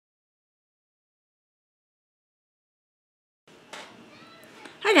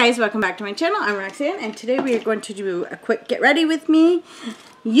Hi guys, welcome back to my channel. I'm Roxanne and today we are going to do a quick get ready with me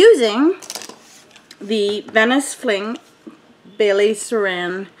using the Venice Fling Bailey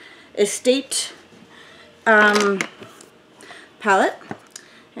Sarian Estate palette,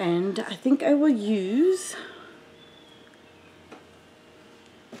 and I think I will use,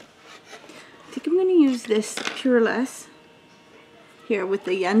 I'm going to use this Pureless here with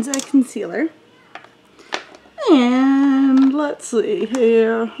the Yenza concealer. And let's see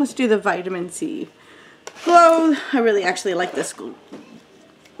here. Let's do the vitamin C glow. I really actually like this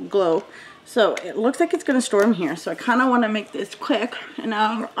glow. So it looks like it's going to storm here. So I kind of want to make this quick. And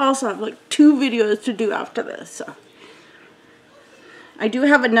I also have like 2 videos to do after this. So I do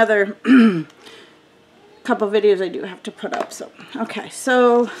have another couple videos I do have to put up. So okay,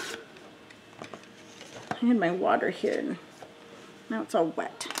 so I had my water here. And now it's all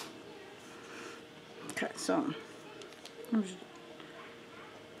wet. Okay, so I'm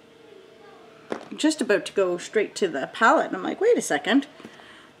just about to go straight to the palette, and I'm like, wait a second.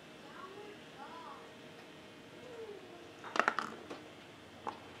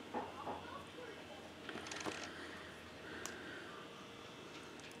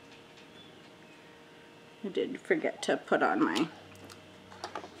 I did forget to put on my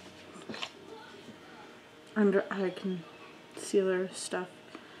under eye concealer stuff.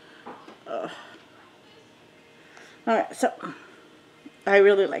 Ugh. Alright, so I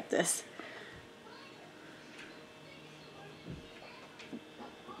really like this.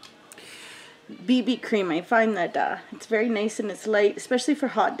 BB cream. I find that it's very nice and it's light, especially for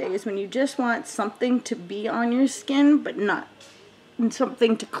hot days when you just want something to be on your skin, but not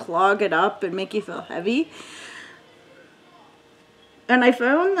something to clog it up and make you feel heavy. And I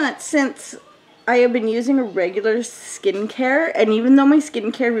found that since I have been using a regular skincare, and even though my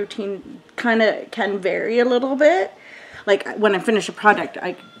skincare routine kind of can vary a little bit, like when I finish a product,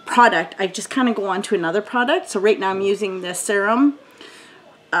 I just kind of go on to another product. So right now I'm using this serum,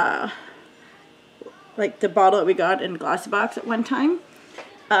 like the bottle that we got in Luxebox at one time.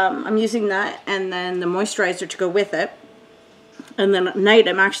 I'm using that, and then the moisturizer to go with it. And then at night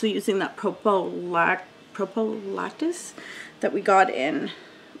I'm actually using that Propoliactis that we got in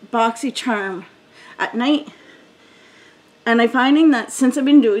BoxyCharm at night. And I'm finding that since I've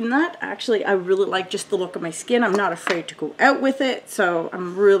been doing that, actually I really like just the look of my skin. I'm not afraid to go out with it, so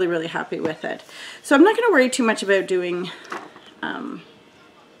I'm really, really happy with it. So I'm not going to worry too much about doing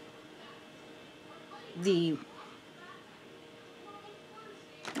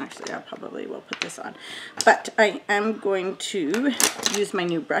actually I probably will put this on. But I am going to use my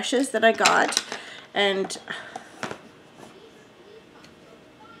new brushes that I got, and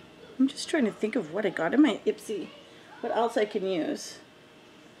I'm just trying to think of what I got in my Ipsy. What else I can use?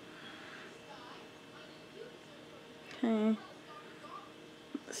 Okay.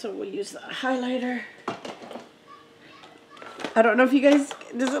 So we'll use the highlighter. I don't know if you guys,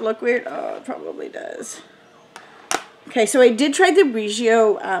 does it look weird? Oh, it probably does. Okay, so I did try the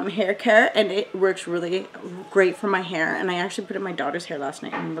Regio hair care, and it works really great for my hair. And I actually put it in my daughter's hair last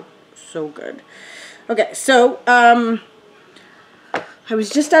night, and it looked so good. Okay, so I was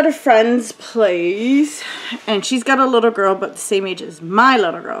just at a friend's place, and she's got a little girl about the same age as my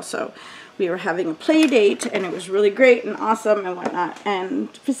little girl, so we were having a play date, and it was really great and awesome and whatnot,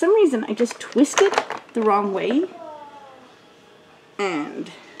 and for some reason I just twisted the wrong way,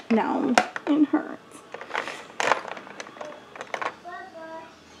 and now it hurts.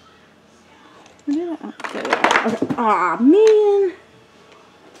 Okay. Aw, man.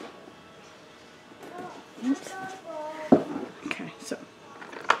 Oops. Okay, so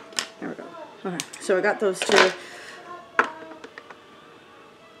there we go. Okay, so I got those 2.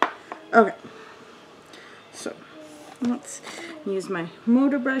 Okay, so let's use my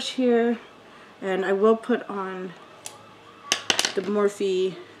motor brush here, and I will put on the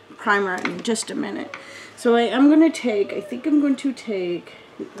Morphe primer in just a minute. So I am going to take, I think I'm going to take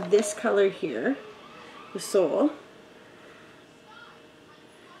this color here, the Soul,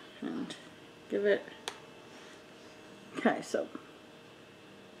 and give it, okay, so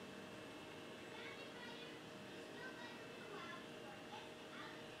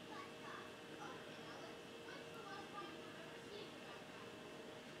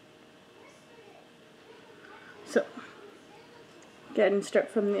again, start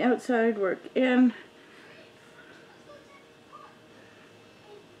from the outside, work in.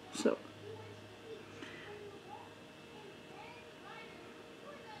 So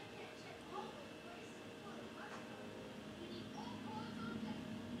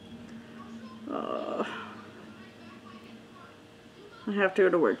I have to go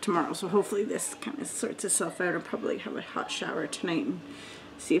to work tomorrow, so hopefully this kind of sorts itself out. I'll probably have a hot shower tonight and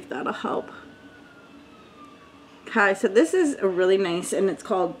See if that'll help. Okay, so this is a really nice, and it's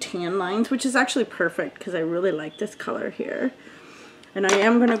called Tan Lines, which is actually perfect because I really like this color here. And I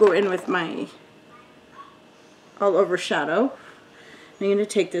am going to go in with my all over shadow. I'm going to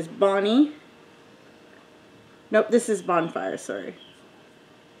take this Bonnie. Nope, this is Bonfire, sorry.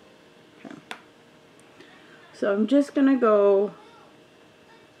 Okay. So I'm just going to go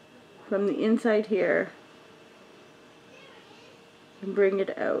from the inside here and bring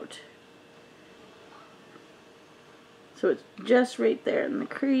it out. So it's just right there in the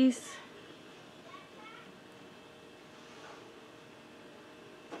crease.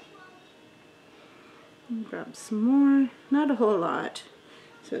 And grab some more, not a whole lot.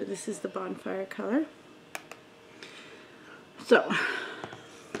 So this is the Bonfire color. So,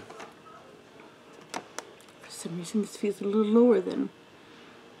 for some reason this feels a little lower than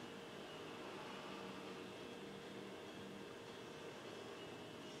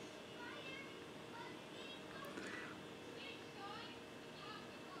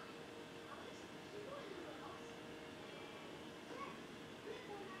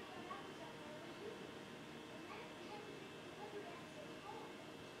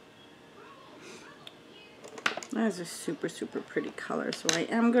that is a super, super pretty color. So I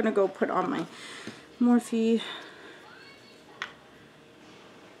am going to go put on my Morphe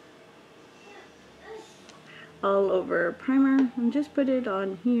all over primer and just put it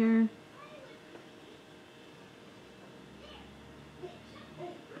on here.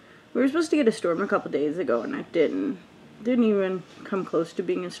 We were supposed to get a storm a couple days ago and it didn't even come close to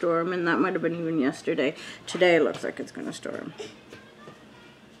being a storm, and that might have been even yesterday. Today it looks like it's going to storm.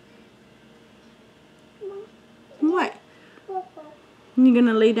 What? You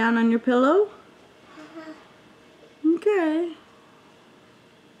gonna lay down on your pillow? Okay.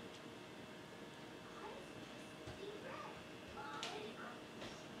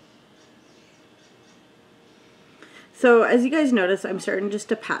 So as you guys notice, I'm starting just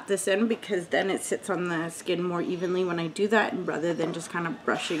to pat this in because then it sits on the skin more evenly when I do that, and rather than just kind of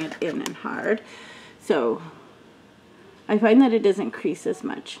brushing it in and hard. So I find that it doesn't crease as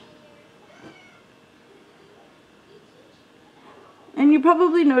much. And you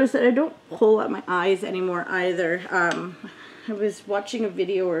probably notice that I don't pull at my eyes anymore either. I was watching a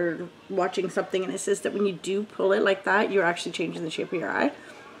video or watching something and it says that when you do pull it like that, you're actually changing the shape of your eye.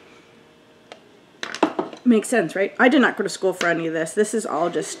 Makes sense, right? I did not go to school for any of this. This is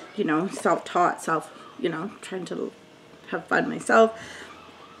all just, you know, self-taught, trying to have fun myself.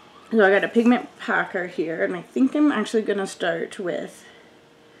 So I got a pigment packer here, and I think I'm actually going to start with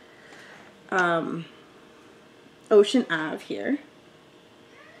Ocean Ave here.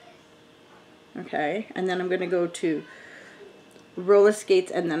 Okay, and then I'm going to go to roller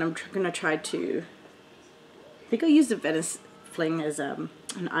skates, and then I'm going to try to, I think I'll use the Venice Fling as an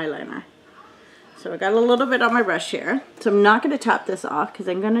eyeliner. So I got a little bit on my brush here. So I'm not going to tap this off because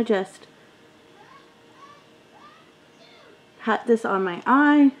I'm going to just pat this on my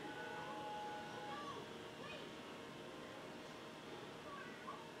eye.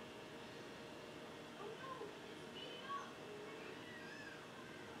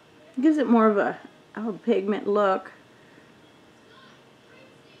 Gives it more of a pigment look.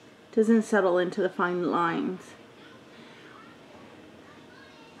 Doesn't settle into the fine lines.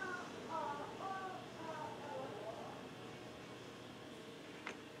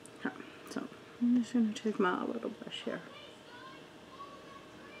 Okay, so I'm just going to take my little brush here.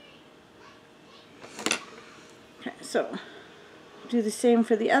 Okay, so do the same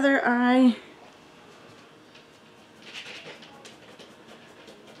for the other eye.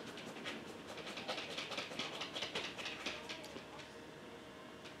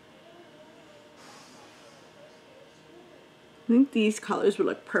 I think these colors would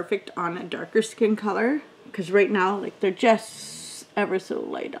look perfect on a darker skin color, because right now, like, they're just ever so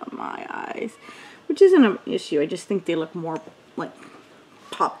light on my eyes, which isn't an issue. I just think they look more like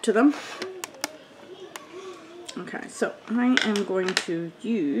pop to them. Okay, so I am going to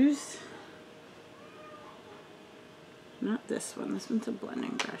use, not this one, this one's a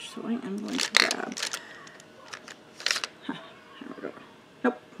blending brush, so I am going to grab, here we go.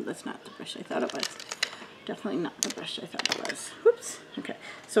 Nope, that's not the brush I thought it was. Definitely not the brush I thought it was. Whoops. Okay,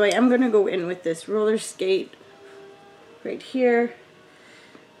 so I am going to go in with this roller skate right here.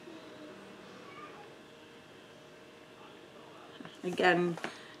 Again,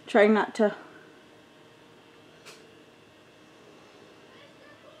 trying not to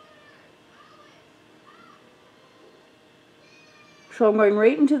so I'm going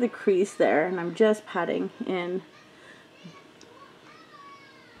right into the crease there, and I'm just patting in.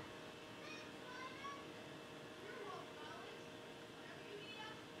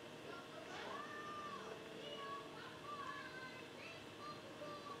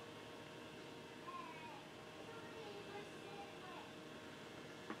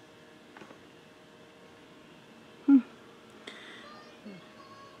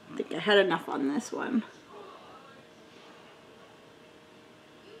 I had enough on this one.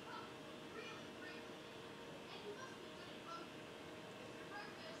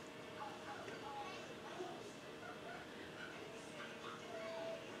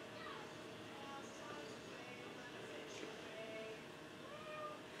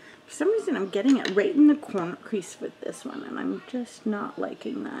 For some reason I'm getting it right in the corner crease with this one, and I'm just not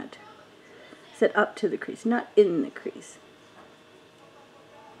liking that. Set up to the crease, not in the crease.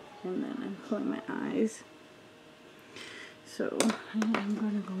 And then I'm pulling my eyes. So I'm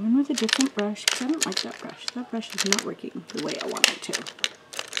going to go in with a different brush because I don't like that brush. That brush is not working the way I want it to.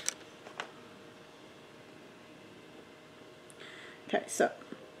 Okay, so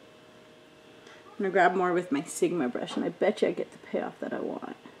I'm going to grab more with my Sigma brush, and I bet you I get the payoff that I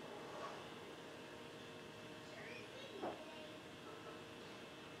want.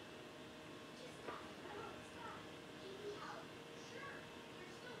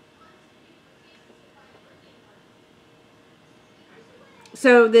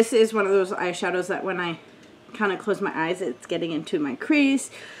 So this is one of those eyeshadows that when I kind of close my eyes, it's getting into my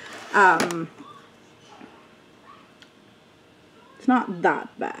crease. It's not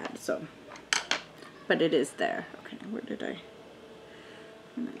that bad, so, but it is there. Okay, where did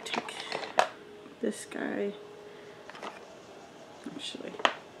I'm gonna take this guy. Actually,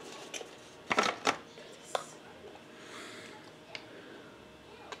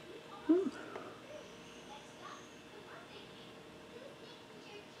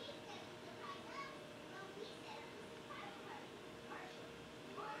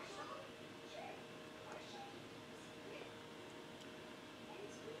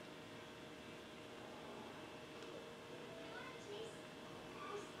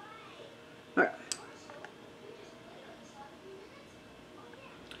 alright.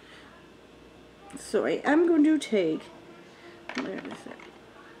 So I am going to take, where is it?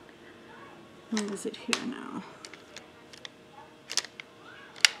 Where is it here now?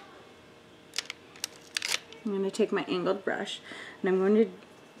 I'm going to take my angled brush and I'm going to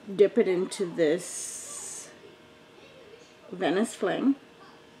dip it into this Venice Fling.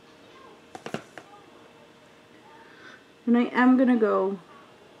 And I am going to go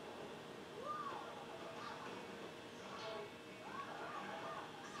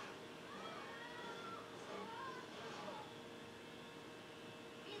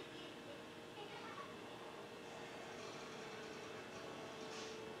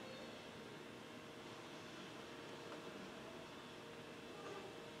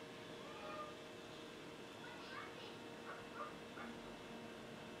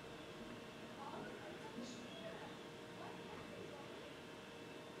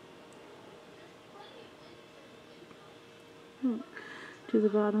to the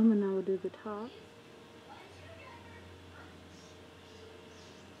bottom, and now we'll do the top.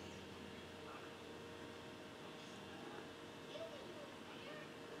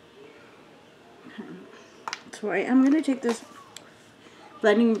 Okay. So I am going to take this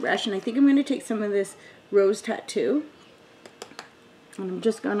blending brush, and I think I'm going to take some of this Rose Tattoo, and I'm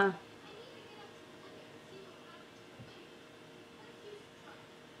just going to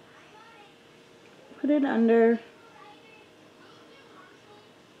put it under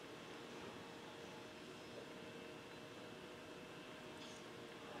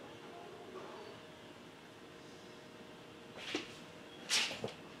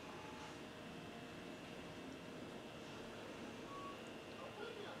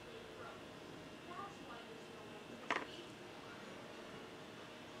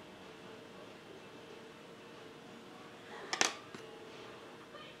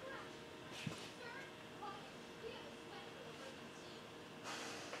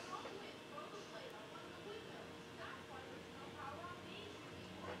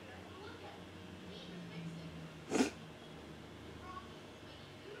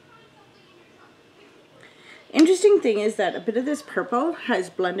Interesting thing is that a bit of this purple has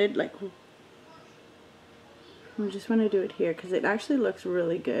blended, like, I just want to do it here because it actually looks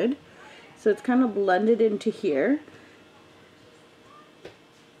really good. So it's kind of blended into here.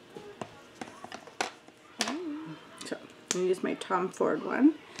 So I'm going to use my Tom Ford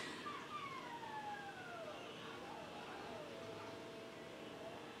one.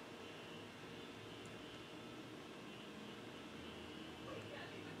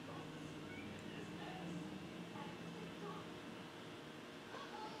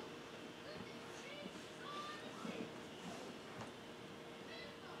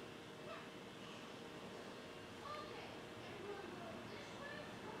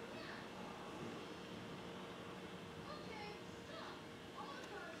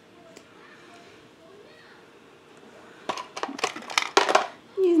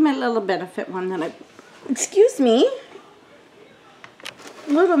 little Benefit one that I, excuse me,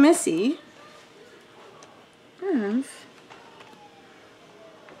 little Missy has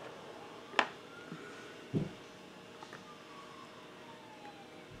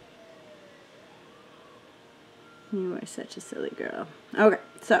you are such a silly girl. Okay,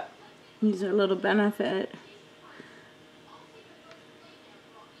 so these are little Benefit.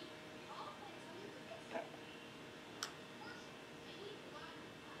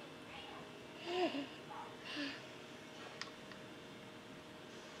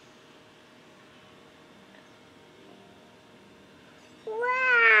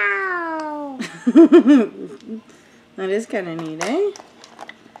 Wow! That is kind of neat, eh?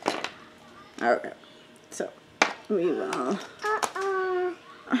 Okay, so we will.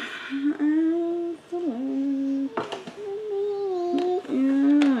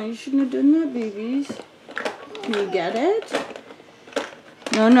 Yeah, you shouldn't have done that, babies. Can you get it?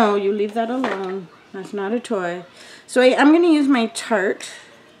 No, no, you leave that alone. That's not a toy. So I'm going to use my Tarte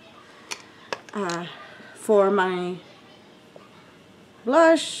for my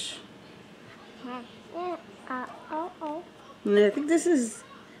blush. And I think this is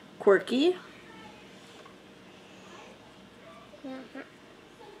Quirky.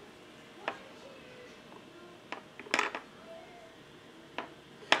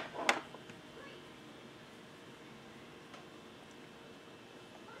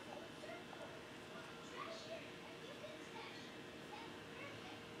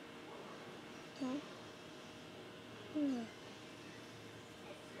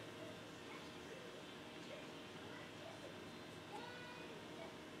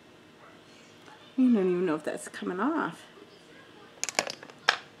 I don't even know if that's coming off.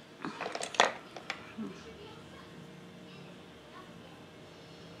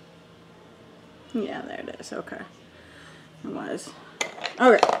 Yeah, there it is. Okay. It was.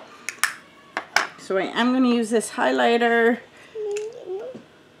 Okay. So I'm going to use this highlighter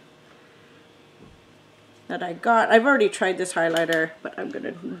that I got. I've already tried this highlighter, but I'm going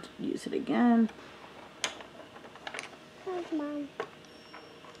to use it again. Mom.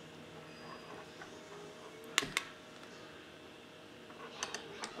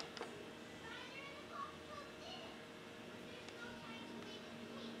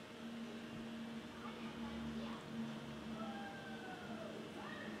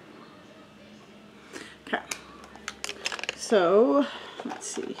 Okay. So, let's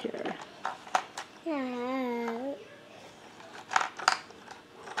see here. Yeah.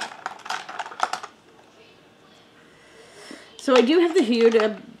 So I do have the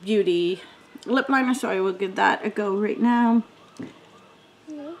Huda Beauty lip liner, so I will give that a go right now.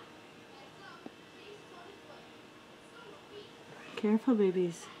 Careful,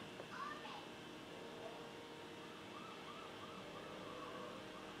 babies.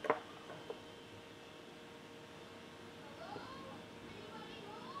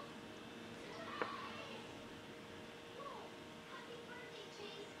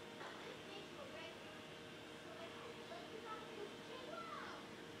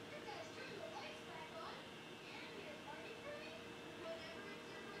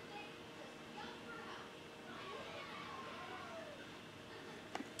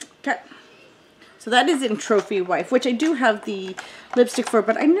 Okay, so that is in Trophy Wife, which I do have the lipstick for,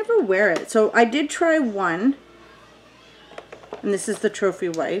 but I never wear it. So I did try one, and this is the Trophy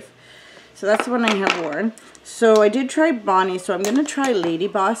Wife. So that's the one I have worn. So I did try Bonnie, so I'm going to try Lady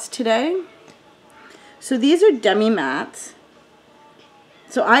Boss today. So these are demi mattes.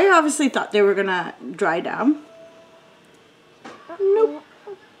 So I obviously thought they were going to dry down. Nope.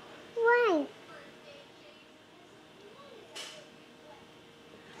 Why?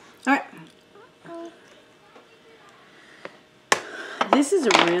 Alright. This is a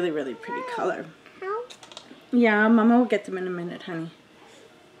really, really pretty color. How? Yeah, Mama will get them in a minute, honey.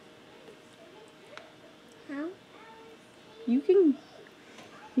 How? You can...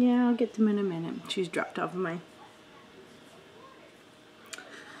 Yeah, I'll get them in a minute. She's dropped off of my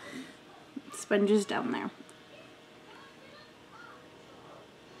sponges down there.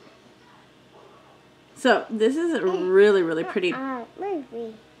 So, this is a really, really pretty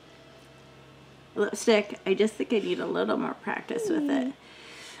Movie. lipstick. I just think I need a little more practice with it.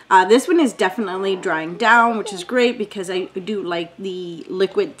 This one is definitely drying down, which is great because I do like the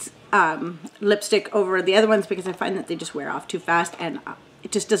liquid lipstick over the other ones because I find that they just wear off too fast and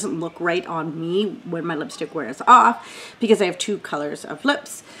it just doesn't look right on me when my lipstick wears off because I have two colors of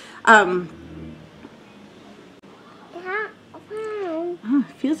lips. Oh,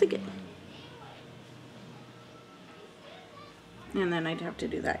 it feels like it. And then I'd have to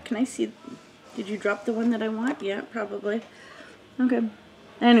do that. Can I see? Did you drop the one that I want? Yeah, probably. Okay.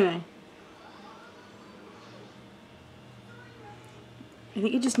 Anyway. I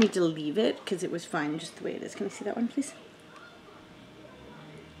think you just need to leave it because it was fine just the way it is. Can I see that one, please?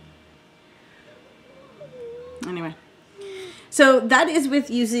 Anyway. So that is with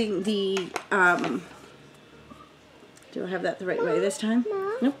using the, do I have that the right way this time?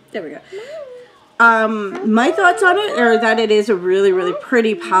 Nope, there we go. My thoughts on it are that it is a really, really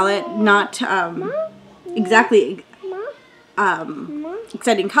pretty palette. Not exactly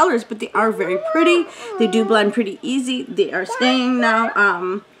exciting colors, but they are very pretty. They do blend pretty easy. They are staying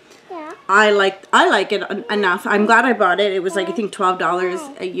now. I like it enough. I'm glad I bought it. It was like, I think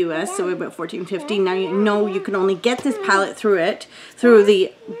 $12 a US, so about $14.50. Now you know you can only get this palette through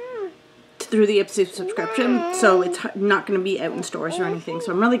the Ipsy subscription, so it's not going to be out in stores or anything.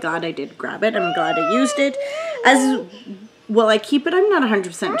 So I'm really glad I did grab it. I'm glad I used it. As will I keep it? I'm not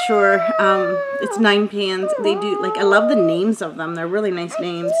 100% sure. It's 9 pans. They do, like, I love the names of them. They're really nice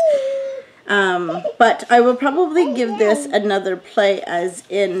names. But I will probably give this another play, as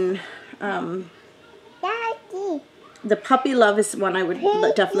in the Puppy Love is one I would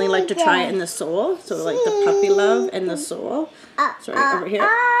definitely like to try in the Soul. So like the Puppy Love and the Soul. Sorry, over here.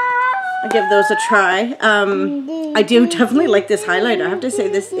 I'll give those a try. I do definitely like this highlighter. I have to say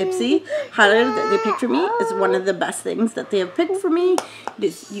this Ipsy highlighter that they picked for me is one of the best things that they have picked for me.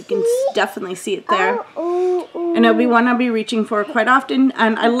 You can definitely see it there. And it'll be one I'll be reaching for quite often.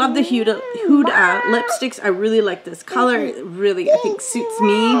 And I love the Huda lipsticks. I really like this color. It really, I think, suits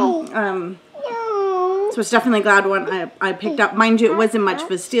me. So it's definitely glad one I picked up. Mind you, it wasn't much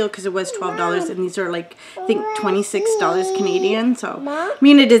of a steal because it was $12, and these are like, I think, $26 Canadian. So, I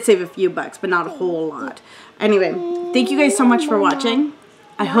mean, I did save a few bucks, but not a whole lot. Anyway, thank you guys so much for watching.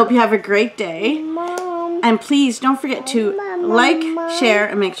 I hope you have a great day. And please don't forget to like, share,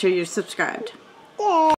 and make sure you're subscribed.